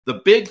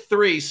The big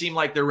three seem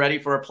like they're ready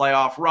for a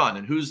playoff run.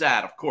 And who's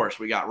that? Of course,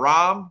 we got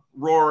Rahm,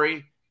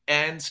 Rory,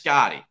 and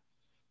Scottie.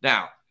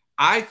 Now,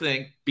 I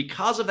think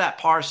because of that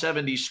par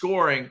 70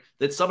 scoring,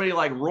 that somebody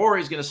like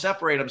Rory is going to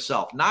separate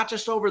himself, not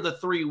just over the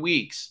 3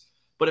 weeks,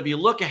 but if you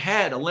look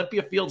ahead,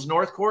 Olympia Fields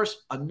North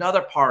Course,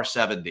 another par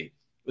 70.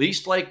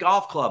 East Lake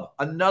Golf Club,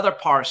 another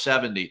par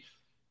 70.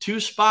 2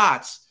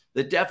 spots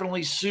that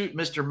definitely suit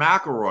Mr.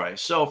 McIlroy.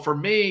 So for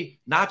me,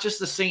 not just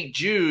the St.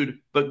 Jude,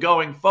 but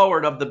going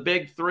forward of the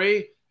big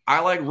three, I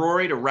like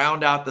Rory to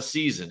round out the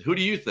season. Who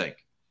do you think?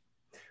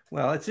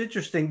 Well, it's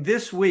interesting.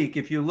 This week,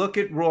 if you look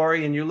at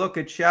Rory and you look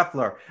at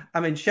Scheffler, I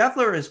mean,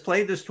 Scheffler has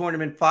played this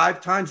tournament 5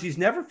 times. He's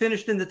never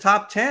finished in the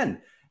top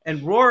 10.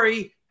 And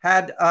Rory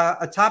had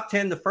a top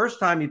 10 the first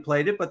time he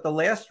played it, but the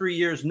last 3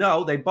 years,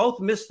 no. They both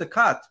missed the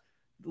cut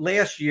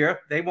last year.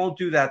 They won't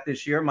do that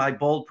this year, my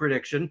bold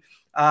prediction.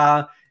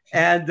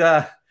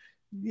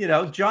 You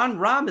know, Jon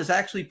Rahm has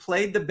actually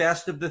played the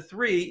best of the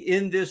 3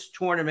 in this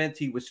tournament.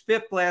 He was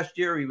 5th last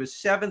year. He was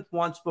 7th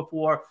once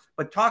before.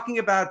 But talking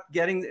about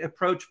getting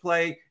approach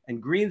play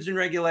and greens in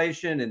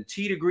regulation and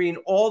tee to green,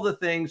 all the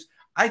things,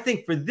 I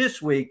think for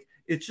this week,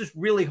 it's just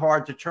really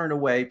hard to turn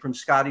away from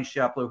Scottie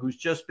Scheffler, who's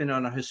just been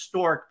on a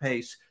historic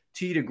pace,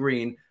 tee to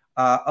green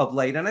of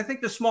late. And I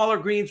think the smaller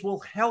greens will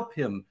help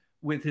him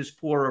with his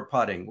poorer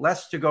putting.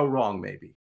 Less to go wrong, maybe.